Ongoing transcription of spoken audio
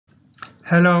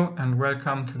Hello and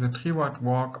welcome to the Treeward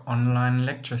Walk online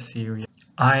lecture series.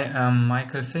 I am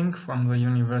Michael Fink from the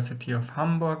University of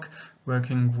Hamburg,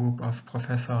 working group of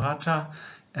Professor Ratta,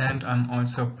 and I'm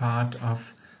also part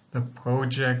of the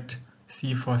project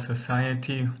Sea for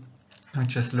Society,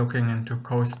 which is looking into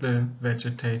coastal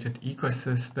vegetated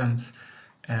ecosystems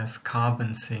as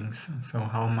carbon sinks. So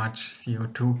how much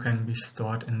CO2 can be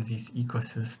stored in these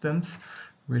ecosystems,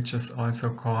 which is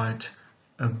also called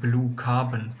a blue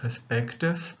carbon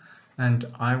perspective, and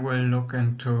I will look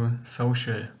into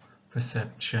social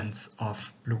perceptions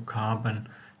of blue carbon.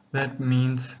 That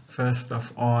means, first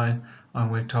of all, I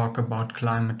will talk about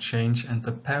climate change and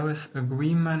the Paris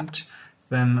Agreement.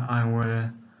 Then I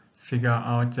will figure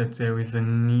out that there is a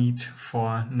need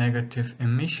for negative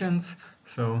emissions,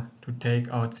 so to take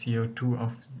out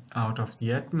CO2 out of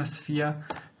the atmosphere.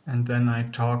 And then I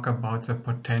talk about the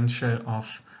potential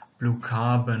of blue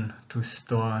carbon to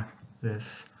store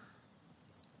this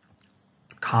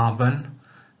carbon,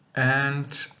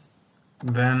 and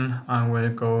then I will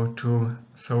go to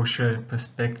social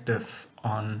perspectives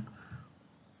on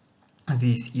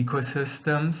these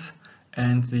ecosystems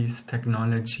and these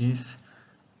technologies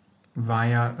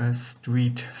via a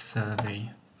street survey.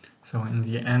 So in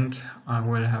the end I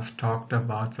will have talked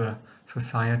about the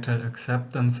societal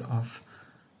acceptance of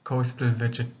coastal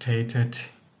vegetated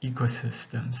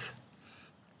ecosystems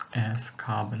as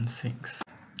carbon sinks.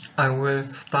 I will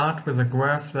start with a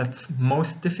graph that's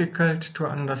most difficult to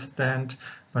understand,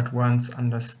 but once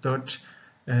understood,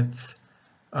 it's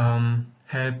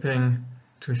helping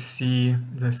to see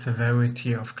the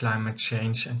severity of climate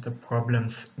change and the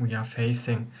problems we are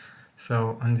facing.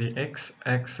 So on the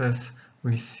x-axis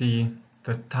we see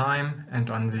the time, and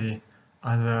on the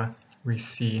other we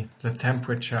see the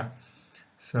temperature.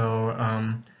 So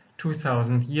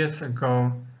 2000 years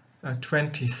ago,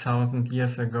 20,000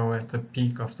 years ago, at the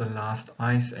peak of the last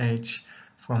ice age,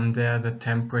 from there the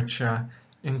temperature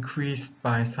increased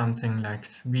by something like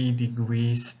 3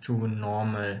 degrees to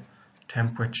normal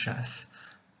temperatures.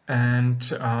 And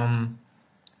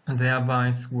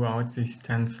thereby throughout these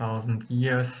 10,000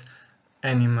 years,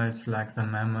 animals like the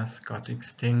mammoth got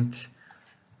extinct.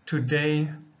 Today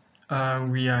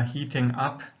we are heating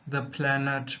up the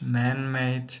planet,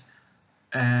 man-made,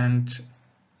 and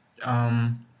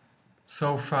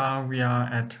so far we are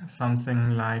at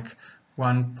something like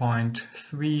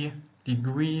 1.3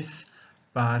 degrees,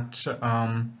 but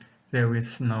there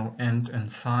is no end in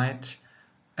sight,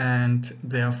 and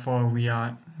therefore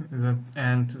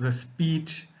the speed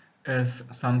is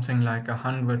something like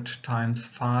 100 times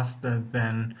faster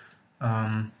than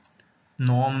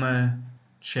normal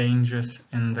changes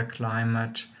in the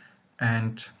climate,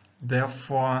 and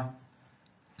therefore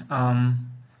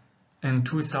in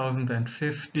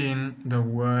 2015 the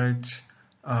world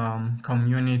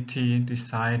community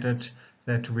decided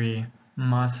that we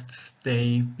must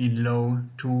stay below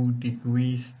 2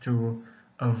 degrees to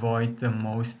avoid the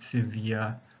most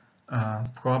severe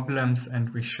problems, and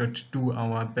we should do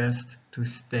our best to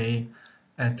stay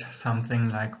at something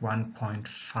like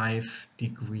 1.5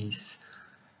 degrees.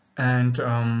 And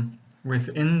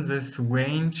within this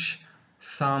range,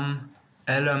 some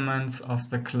elements of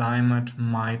the climate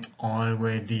might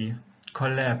already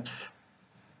collapse.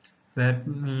 That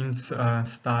means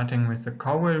starting with the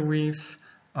coral reefs.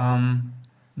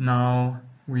 Now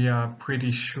we are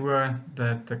pretty sure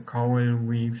that the coral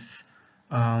reefs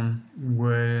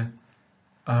will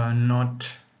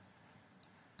not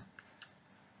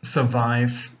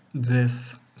survive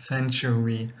this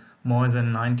century. More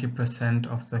than 90%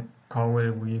 of the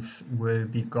coral reefs will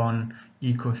be gone,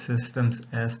 ecosystems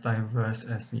as diverse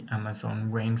as the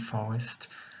Amazon rainforest.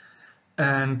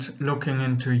 And looking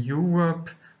into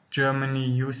Europe, Germany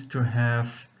used to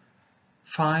have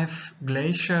 5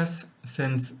 glaciers.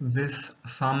 Since this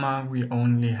summer we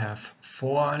only have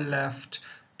 4 left,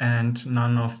 and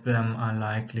none of them are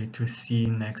likely to see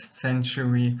next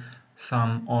century.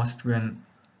 Some Austrian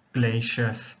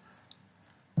glaciers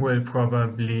will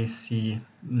probably see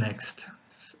next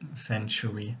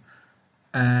century,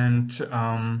 and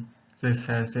this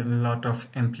has a lot of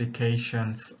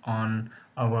implications on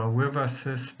our river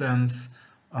systems,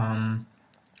 the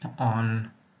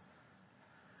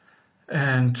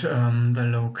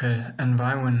local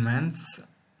environments.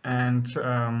 And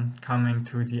coming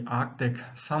to the Arctic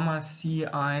summer sea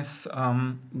ice,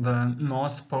 the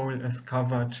North Pole is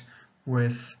covered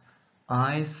with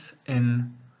ice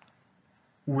in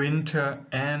winter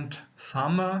and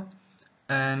summer,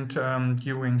 and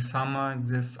during summer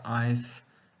this ice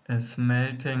is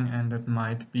melting, and it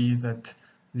might be that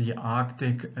the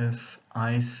Arctic is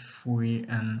ice-free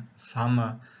in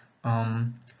summer.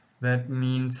 that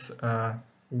means a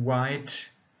white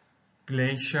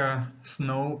glacier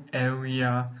snow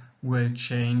area will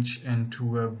change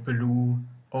into a blue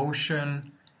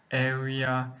ocean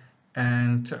area,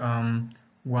 and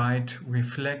white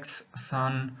reflects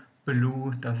sun,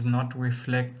 blue does not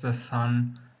reflect the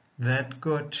sun that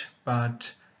good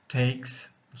but takes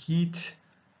heat,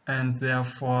 and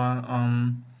therefore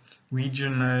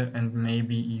regional and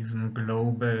maybe even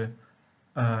global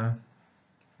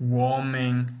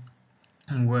warming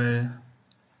will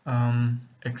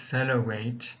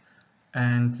accelerate,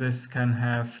 and this can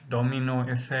have domino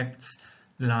effects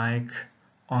like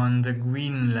on the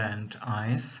Greenland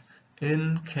ice.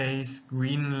 In case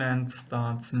Greenland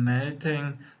starts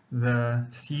melting, the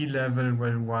sea level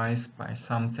will rise by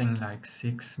something like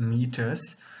 6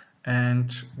 meters,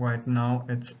 and right now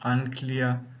it's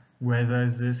unclear whether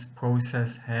this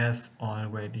process has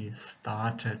already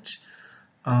started.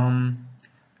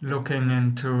 Looking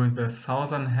into the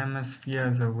southern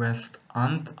hemisphere, the West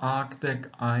Antarctic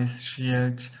ice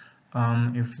shield,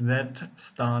 if that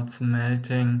starts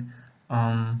melting,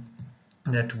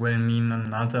 that will mean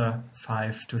another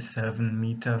 5 to 7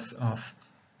 meters of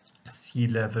sea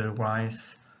level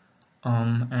rise.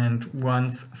 And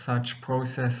once such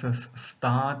processes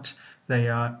start, they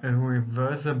are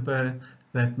irreversible.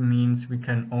 That means we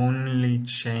can only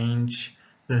change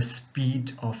the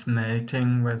speed of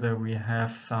melting, whether we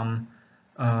have some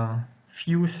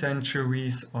few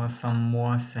centuries or some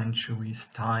more centuries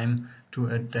time to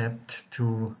adapt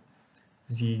to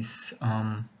these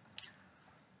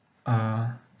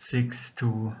 6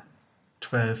 to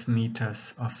 12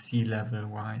 meters of sea level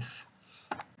rise.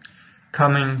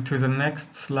 Coming to the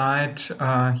next slide,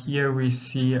 here we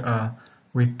see a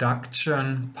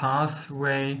reduction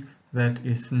pathway that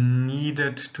is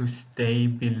needed to stay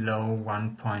below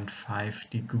 1.5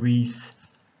 degrees.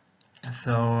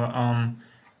 So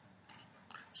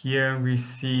here we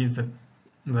see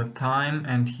the time,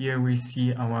 and here we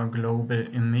see our global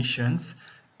emissions,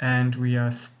 and we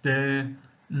are still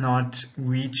not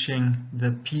reaching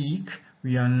the peak.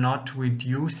 We are not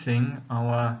reducing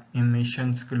our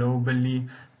emissions globally,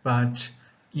 but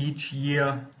each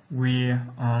year we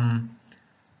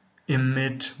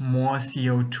emit more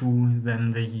CO2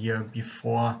 than the year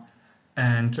before,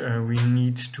 and we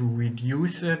need to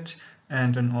reduce it,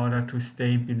 and in order to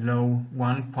stay below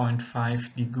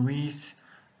 1.5 degrees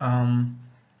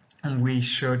we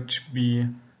should be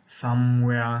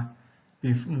somewhere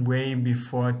way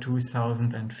before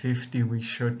 2050. We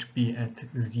should be at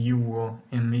 0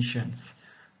 emissions,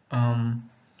 and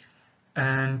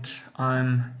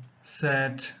I'm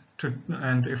sad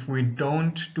and if we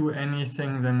don't do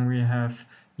anything, then we have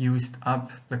used up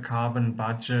the carbon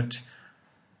budget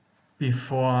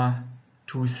before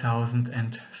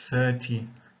 2030.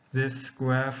 This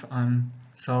graph, I'm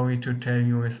sorry to tell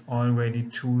you, is already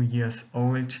 2 years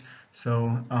old,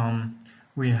 so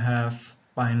we have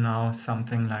by now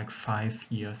something like 5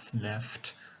 years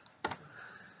left.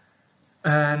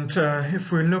 And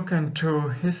if we look into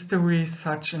history,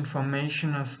 such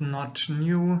information is not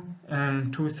new.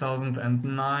 In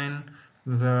 2009,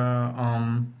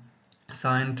 the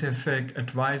Scientific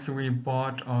Advisory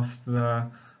Board of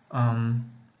the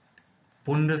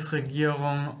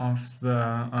Bundesregierung of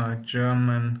the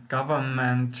German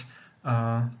government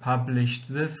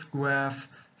published this graph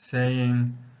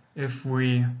saying if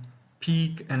we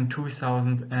peak in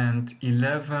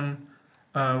 2011,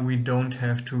 we don't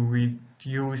have to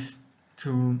reduce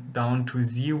down to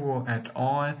 0 at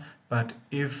all, but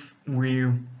if we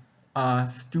are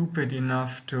stupid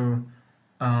enough to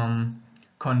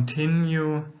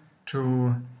continue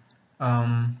to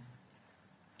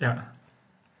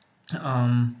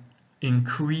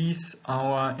increase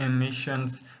our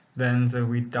emissions, then the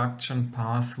reduction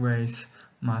pathways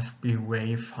must be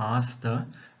way faster,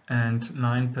 and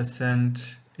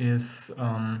 9% is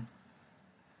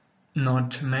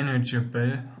not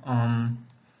manageable.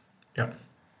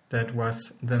 That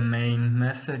was the main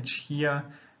message here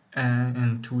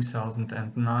in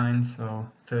 2009, so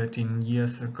 13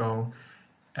 years ago,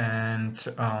 and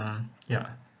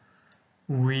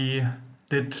we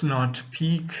did not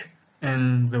peak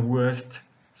in the worst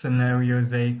scenario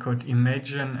they could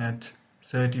imagine at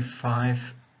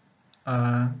 35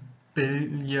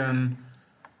 billion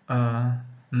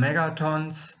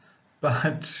megatons,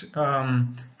 but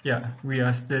we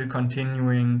are still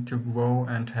continuing to grow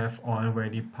and have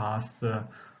already passed the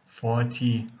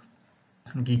 40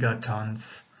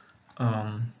 gigatons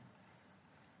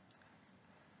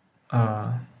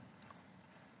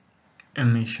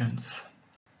emissions.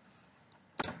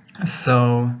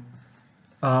 So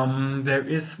there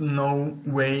is no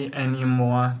way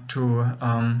anymore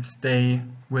to stay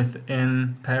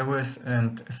within Paris,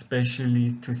 and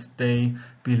especially to stay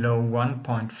below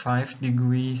 1.5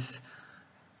 degrees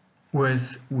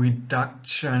with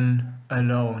reduction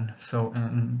alone. So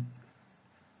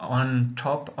on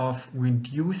top of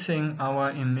reducing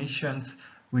our emissions,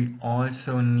 we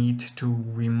also need to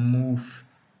remove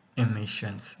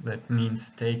emissions. That means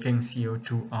taking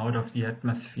CO2 out of the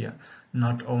atmosphere,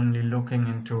 not only looking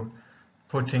into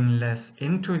putting less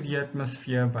into the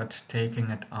atmosphere, but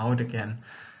taking it out again.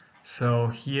 So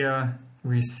here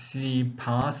we see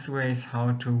pathways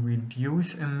how to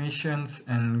reduce emissions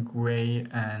in gray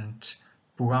and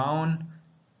brown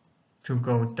to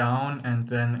go down, and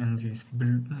then in these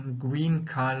green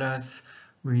colors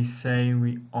we say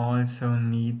we also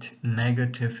need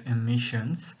negative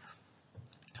emissions.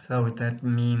 So that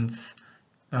means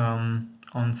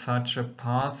on such a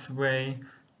pathway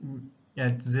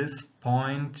at this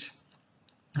point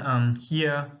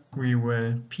here we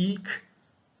will peak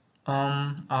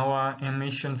our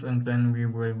emissions, and then we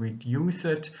will reduce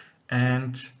it,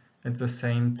 and at the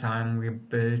same time we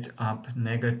build up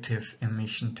negative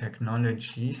emission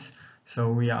technologies.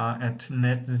 So we are at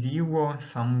net zero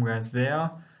somewhere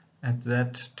there at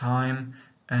that time,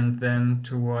 and then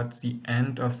towards the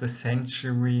end of the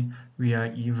century we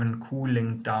are even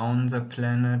cooling down the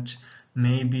planet.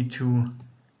 Maybe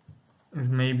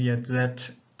at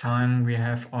that time we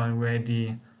have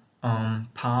already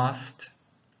passed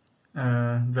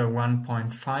the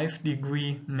 1.5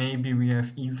 degree, maybe we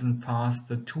have even passed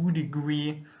the 2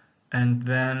 degree, and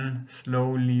then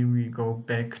slowly we go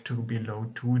back to below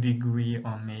 2 degree,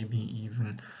 or maybe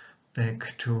even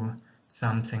back to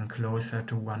something closer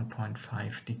to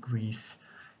 1.5 degrees.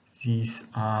 These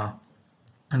are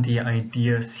the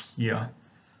ideas here,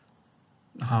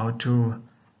 how to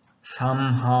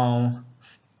somehow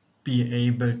be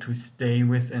able to stay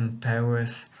within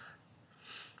Paris.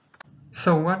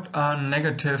 So what are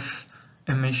negative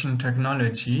emission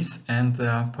technologies and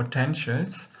their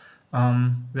potentials?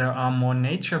 There are more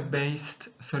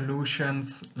nature-based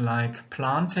solutions like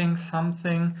planting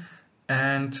something,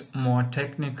 and more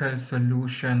technical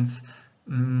solutions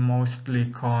mostly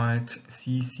called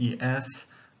CCS,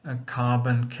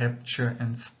 carbon capture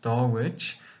and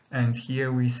storage. And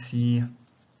here we see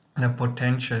the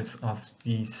potentials of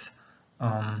these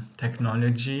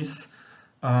technologies.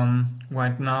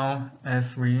 Right now,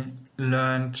 as we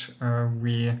learned,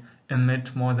 we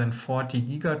emit more than 40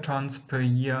 gigatons per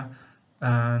year,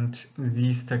 and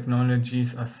these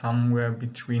technologies are somewhere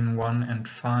between 1 and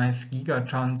 5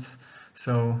 gigatons.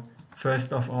 So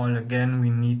first of all, again, we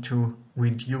need to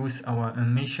reduce our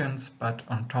emissions, but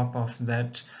on top of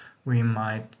that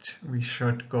we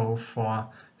should go for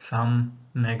some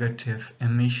negative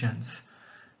emissions.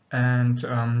 And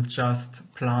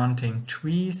just planting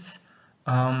trees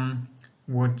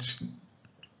would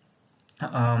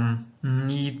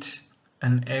need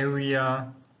an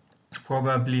area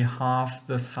probably half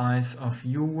the size of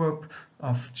Europe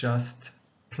of just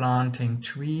planting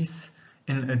trees,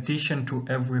 in addition to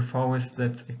every forest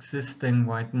that's existing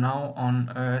right now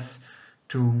on Earth,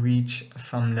 to reach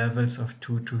some levels of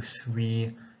 2 to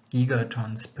 3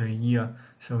 gigatons per year.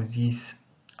 So these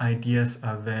ideas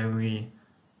are very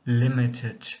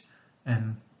limited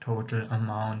in total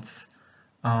amounts.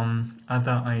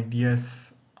 Other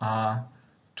ideas are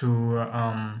to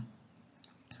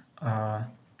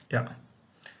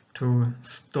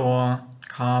store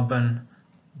carbon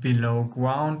below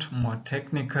ground, more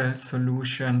technical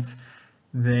solutions.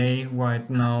 They right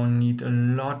now need a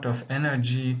lot of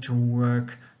energy to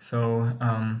work, so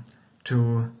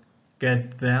to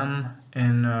get them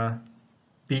in a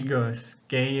bigger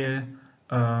scale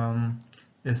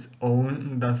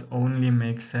does only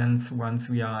make sense once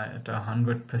we are at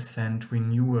 100%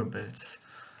 renewables.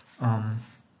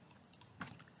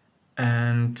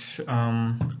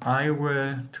 I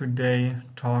will today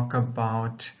talk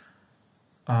about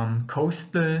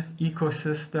coastal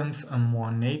ecosystems, a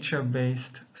more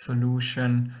nature-based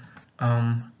solution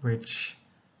which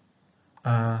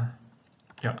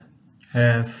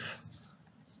has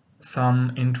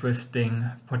some interesting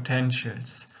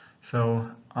potentials. So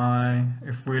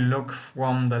if we look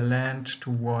from the land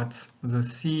towards the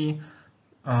sea,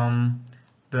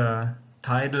 the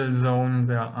tidal zone,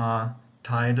 there are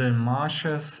tidal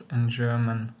marshes, in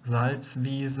German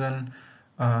Salzwiesen.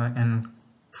 In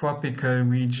tropical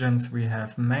regions we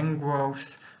have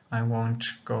mangroves. I won't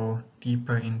go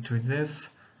deeper into this.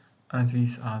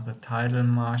 These are the tidal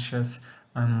marshes.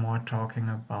 I'm more talking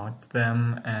about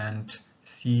them and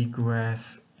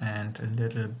seagrass, and a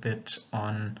little bit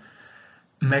on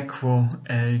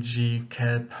macroalgae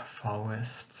kelp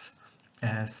forests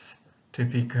as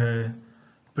typical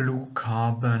blue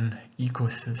carbon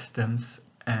ecosystems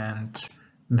and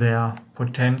their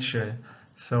potential.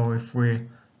 So if we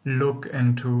look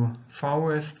into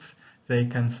forests, they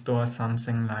can store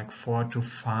something like 4 to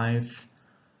 5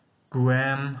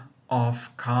 grams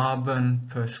of carbon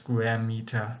per square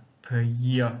meter per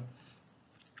year.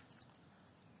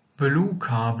 Blue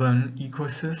carbon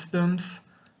ecosystems,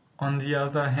 on the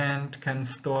other hand, can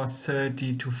store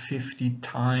 30 to 50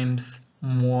 times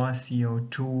more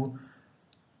CO2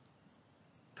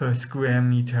 per square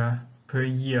meter per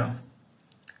year.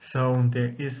 So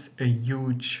there is a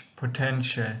huge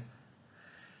potential.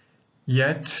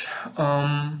 Yet,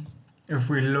 if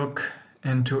we look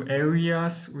into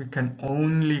areas, we can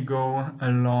only go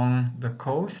along the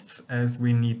coasts as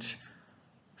we need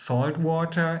salt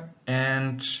water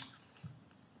and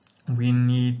we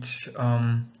need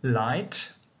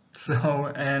light.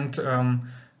 And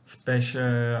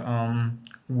special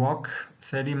rock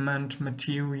sediment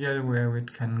material where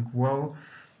it can grow.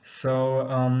 So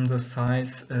the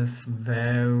size is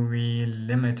very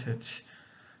limited.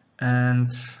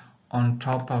 And on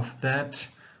top of that,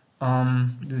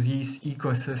 these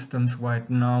ecosystems right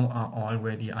now are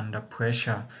already under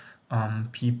pressure.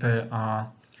 People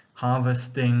are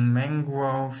harvesting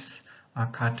mangroves, are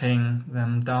cutting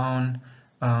them down,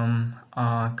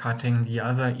 are cutting the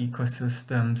other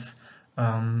ecosystems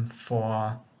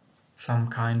for some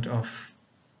kind of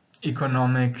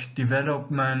economic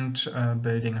development,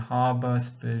 building harbors,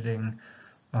 building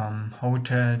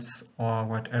hotels or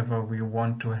whatever we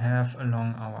want to have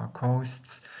along our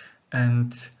coasts.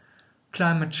 And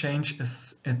climate change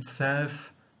is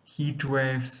itself, heat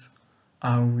waves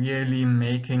are really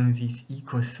making these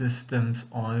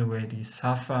ecosystems already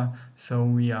suffer, so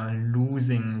we are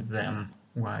losing them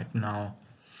right now.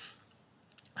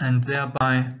 And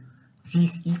thereby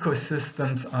these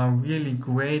ecosystems are really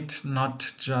great,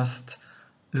 not just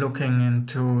looking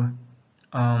into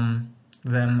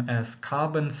them as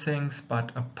carbon sinks,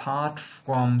 but apart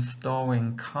from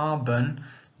storing carbon,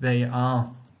 they are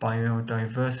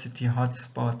biodiversity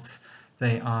hotspots,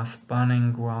 they are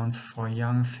spawning grounds for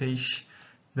young fish,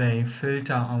 they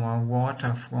filter our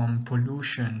water from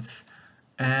pollutions,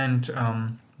 and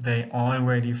they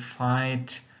already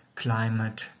fight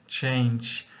climate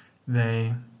change.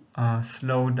 They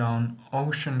slow down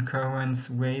ocean currents,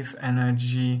 wave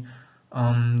energy,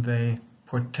 they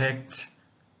protect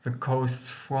the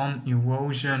coasts from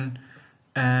erosion,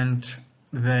 and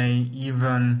they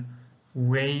even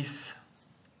raise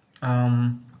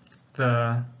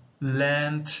the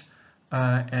land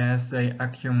as they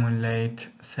accumulate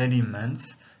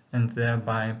sediments and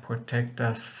thereby protect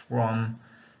us from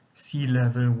sea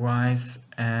level rise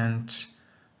and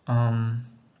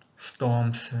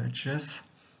storm surges.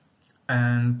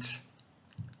 And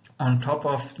on top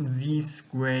of these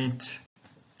great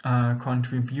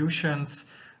contributions,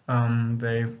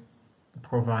 they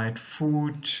provide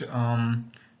food,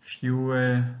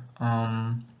 fuel,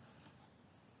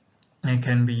 they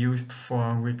can be used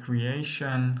for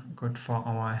recreation, good for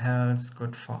our health,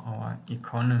 good for our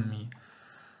economy.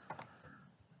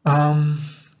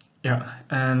 Yeah,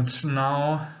 and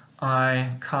now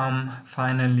I come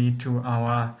finally to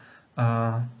our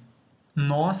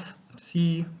North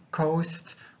Sea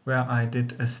coast, where I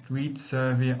did a street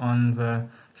survey on the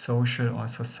social or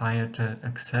societal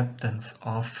acceptance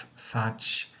of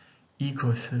such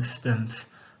ecosystems.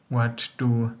 What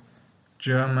do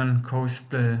German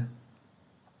coastal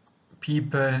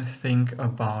people think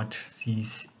about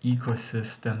these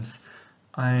ecosystems?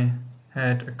 I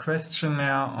had a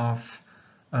questionnaire of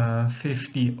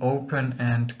 50 open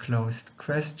and closed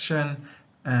questions,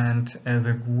 and as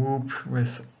a group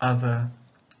with other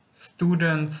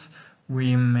students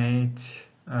we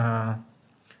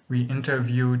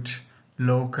interviewed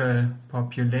local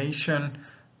population,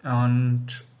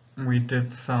 and we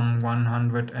did some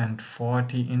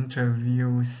 140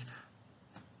 interviews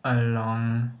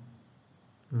along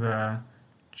the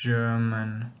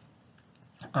German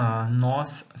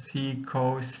North Sea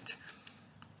coast,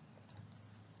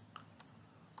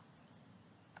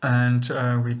 and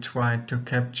we tried to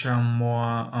capture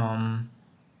more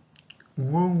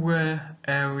rural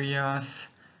areas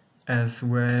as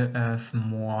well as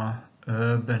more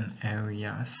urban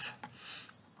areas.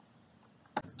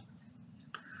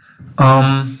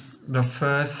 The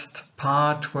first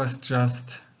part was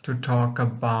just to talk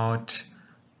about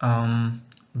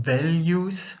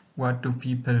values. What do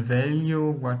people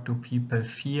value? What do people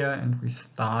fear? And we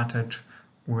started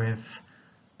with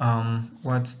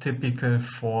what's typical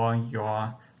for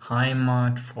your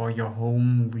Heimat, for your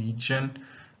home region.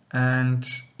 And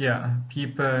yeah,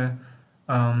 people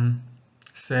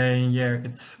say, yeah,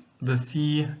 it's the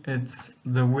sea, it's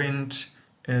the wind,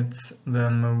 it's the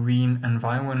marine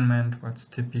environment, what's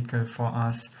typical for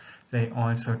us. They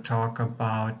also talk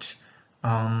about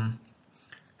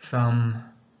some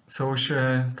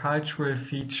social, cultural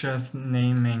features,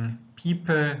 naming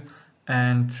people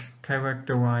and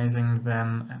characterizing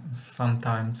them,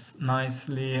 sometimes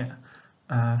nicely,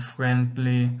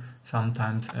 friendly,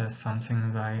 sometimes as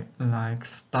something like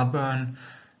stubborn,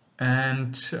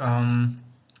 and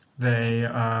they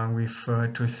refer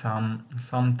to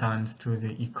sometimes to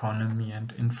the economy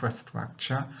and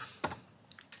infrastructure.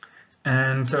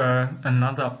 And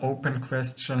another open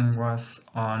question was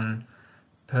on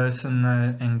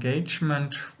personal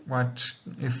engagement. What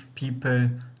if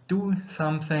people do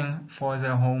something for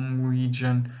their home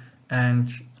region? And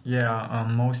yeah,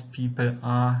 most people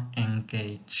are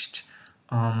engaged,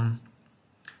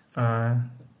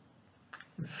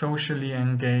 socially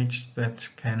engaged. That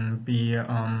can be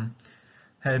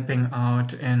helping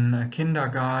out in a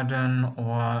kindergarten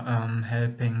or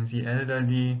helping the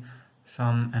elderly,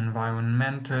 some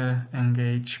environmental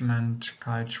engagement,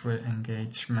 cultural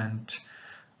engagement,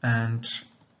 and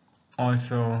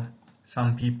also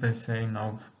some people say,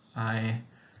 no, I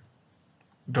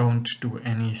don't do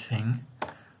anything.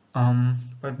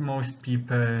 But most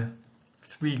people,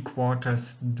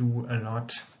 3/4, do a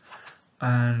lot.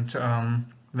 And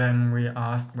then we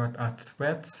asked what are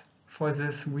threats for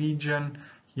this region.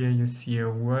 Here you see a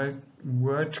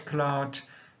word cloud,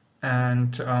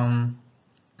 and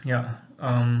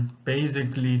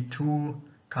basically two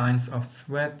kinds of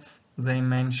threats they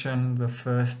mention. The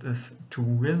first is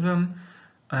tourism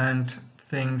and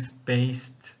things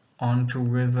based on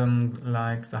tourism,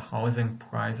 like the housing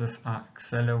prices are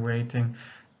accelerating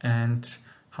and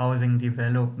housing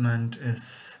development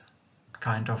is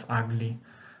kind of ugly.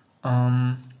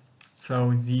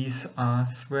 So these are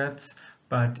threats,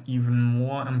 but even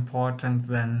more important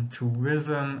than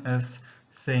tourism is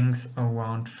things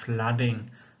around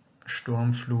flooding,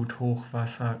 Sturmflut,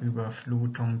 Hochwasser,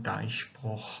 Überflutung,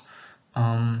 Deichbruch.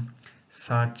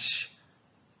 Such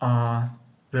are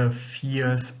the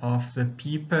fears of the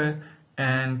people,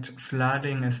 and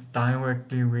flooding is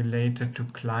directly related to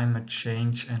climate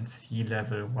change and sea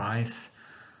level rise.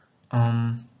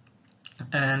 And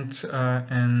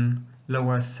in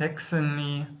Lower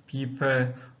Saxony,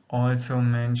 people also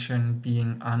mention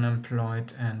being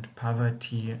unemployed and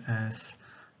poverty as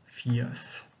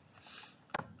fears.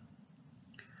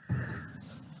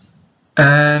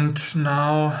 And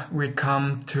now we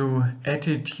come to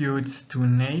attitudes to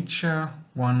nature.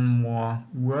 One more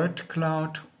word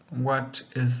cloud. What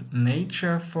is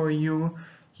nature for you?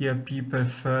 Here people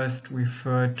first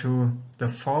refer to the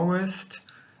forest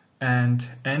and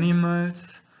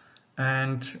animals,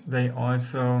 and they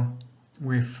also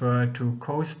refer to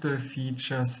coastal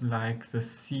features like the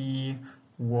sea,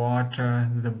 water,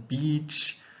 the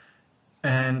beach,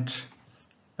 and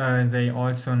they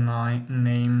also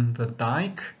name the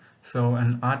dike. So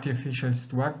an artificial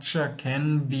structure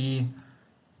can be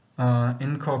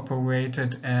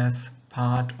incorporated as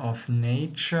part of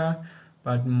nature,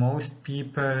 but most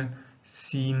people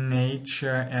see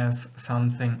nature as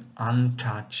something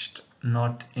untouched,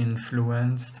 not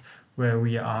influenced, where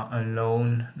we are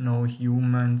alone, no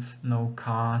humans, no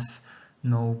cars,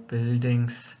 no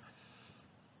buildings.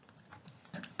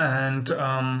 And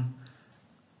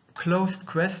closed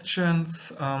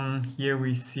questions. Here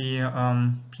we see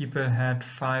people had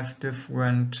 5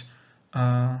 different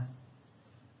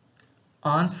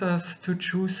answers to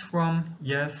choose from: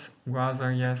 yes,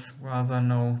 rather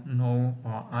no, no,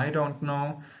 or I don't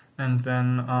know. And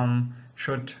then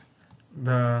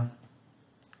the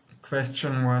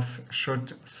question was,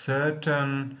 should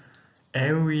certain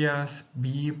areas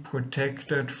be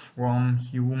protected from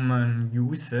human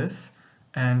uses?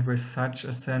 And with such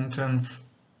a sentence,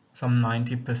 some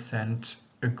 90%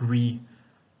 agree.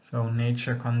 So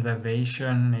nature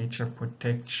conservation, nature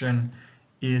protection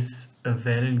is a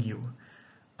value.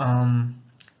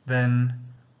 Then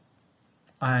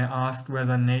I asked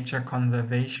whether nature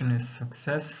conservation is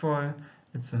successful.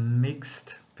 It's a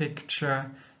mixed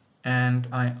picture. And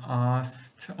I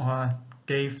asked, or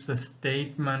gave the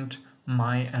statement,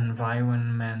 my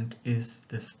environment is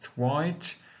destroyed.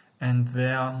 And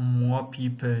there more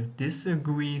people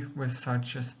disagree with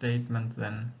such a statement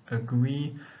than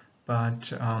agree.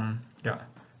 But yeah,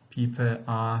 people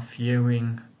are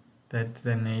fearing that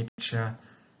the nature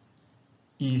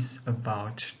is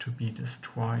about to be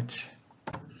destroyed.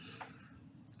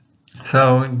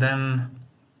 So then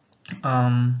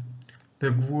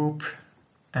the group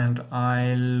and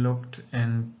I looked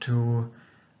into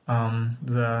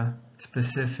the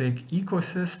specific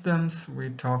ecosystems. We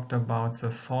talked about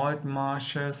the salt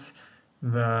marshes,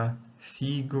 the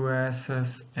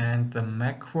seagrasses, and the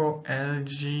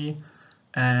macroalgae.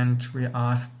 And we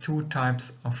asked two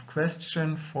types of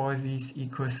questions for these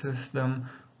ecosystems.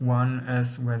 One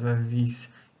is whether these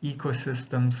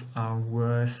ecosystems are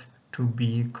worth to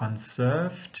be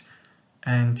conserved.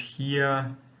 And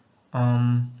here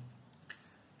some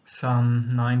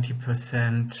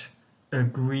 90%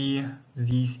 agree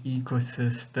these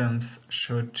ecosystems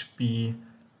should be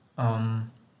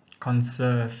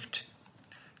conserved.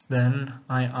 Then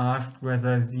I asked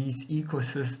whether these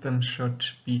ecosystems should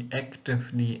be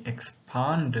actively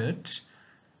expanded,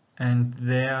 and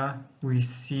there we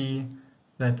see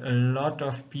that a lot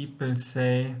of people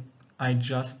say, I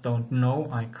just don't know,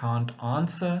 I can't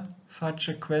answer such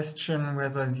a question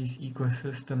whether these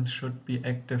ecosystems should be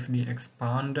actively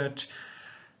expanded,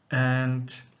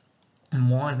 and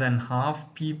more than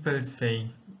half people say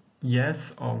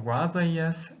yes, or rather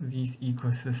yes, these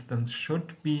ecosystems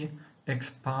should be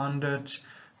expanded,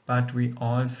 but we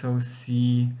also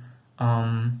see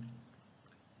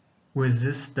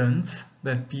resistance,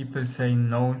 that people say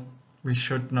no, we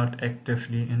should not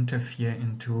actively interfere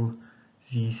into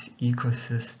these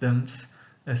ecosystems,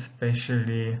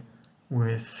 especially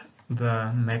with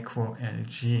the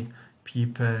macroalgae.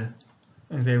 People,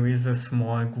 there is a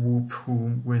small group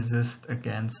who resist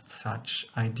against such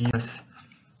ideas.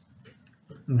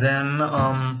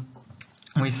 Then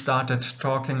we started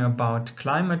talking about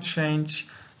climate change,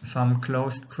 some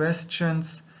closed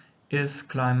questions. Is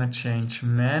climate change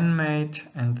man-made?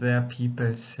 And there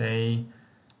people say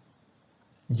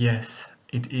yes,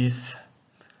 it is.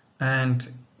 And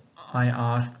I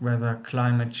asked whether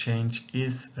climate change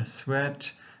is a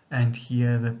threat, and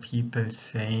here the people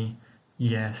say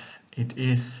yes, it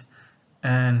is.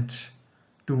 And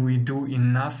do we do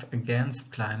enough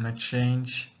against climate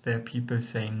change? There people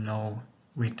say no,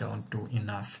 we don't do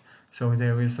enough. So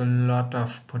there is a lot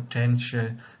of potential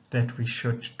that we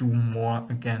should do more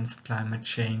against climate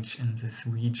change in this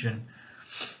region.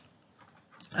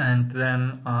 And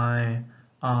then I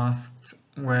asked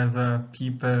whether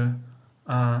people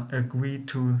agree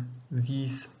to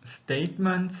these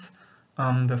statements.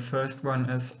 The first one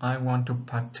is, I want to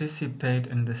participate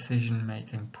in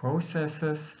decision-making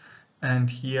processes. And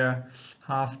here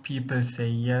half people say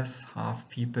yes, half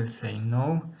people say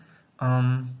no.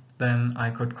 Then I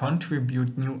could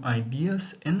contribute new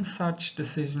ideas in such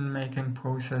decision-making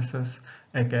processes.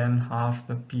 Again, half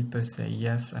the people say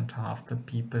yes and half the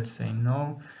people say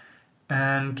no.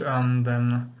 And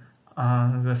then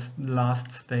this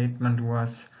last statement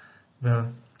was, the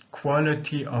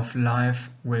quality of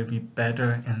life will be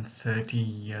better in 30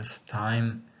 years'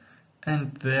 time.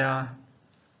 And there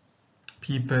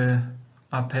people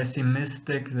are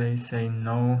pessimistic. They say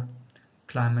no,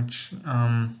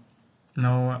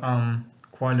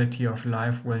 quality of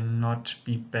life will not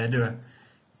be better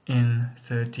in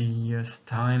 30 years'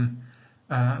 time.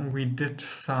 We did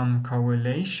some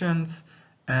correlations,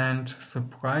 and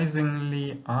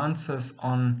surprisingly, answers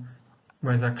on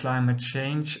whether climate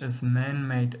change is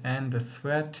man-made and a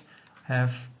threat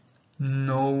have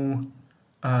no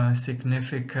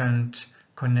significant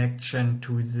connection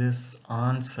to this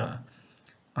answer.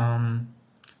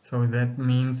 So that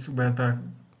means whether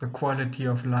the quality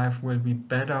of life will be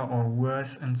better or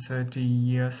worse in 30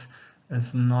 years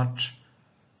is not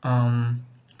answered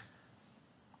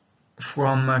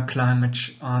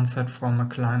from a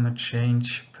climate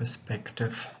change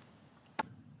perspective.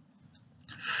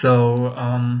 So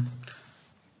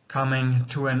coming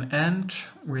to an end,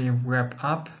 we wrap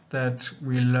up that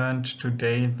we learned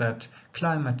today that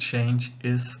climate change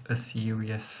is a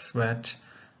serious threat,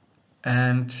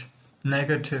 and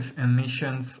negative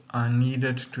emissions are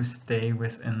needed to stay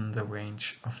within the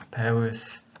range of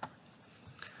Paris.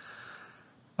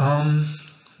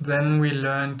 Then we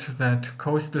learned that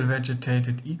coastal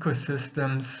vegetated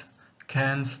ecosystems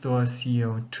can store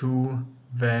CO2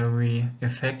 very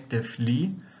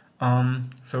effectively.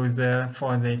 So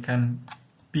therefore they can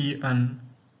be an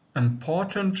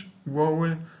important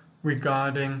role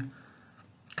regarding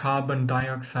carbon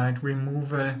dioxide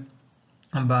removal,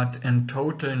 but in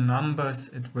total numbers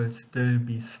it will still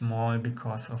be small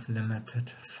because of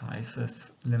limited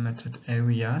sizes, limited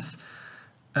areas.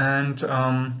 And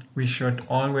we should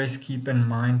always keep in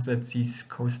mind that these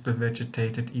coastal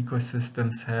vegetated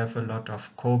ecosystems have a lot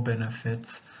of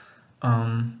co-benefits,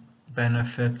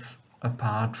 benefits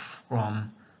apart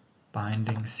from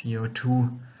binding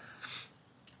CO2.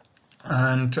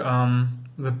 And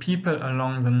the people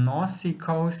along the North Sea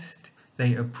coast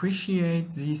They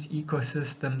appreciate these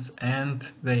ecosystems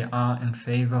and they are in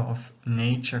favor of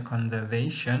nature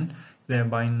conservation.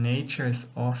 Thereby nature is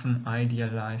often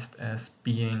idealized as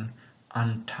being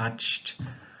untouched.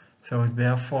 So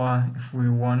therefore, if we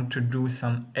want to do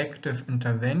some active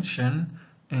intervention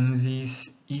in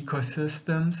these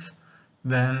ecosystems,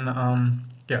 then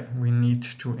we need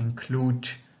to include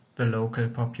the local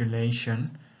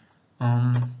population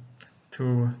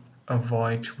to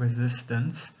avoid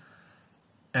resistance.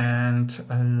 And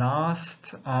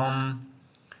last,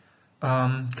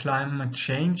 climate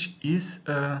change is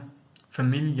a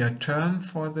familiar term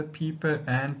for the people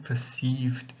and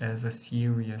perceived as a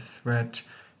serious threat.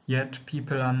 Yet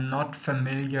people are not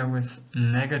familiar with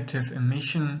negative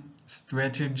emission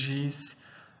strategies,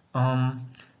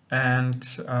 and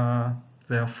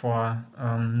therefore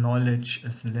knowledge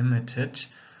is limited.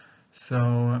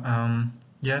 So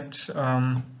yet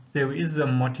there is a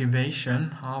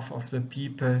motivation. Half of the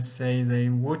people say they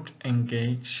would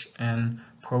engage in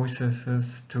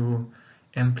processes to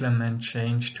implement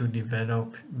change to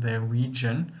develop their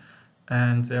region,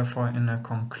 and therefore in a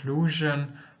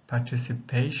conclusion,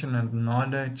 participation and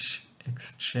knowledge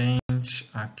exchange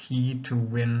are key to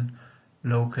win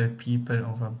local people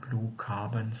over blue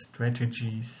carbon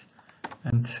strategies.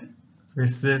 And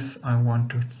with this, I want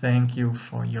to thank you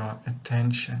for your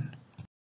attention.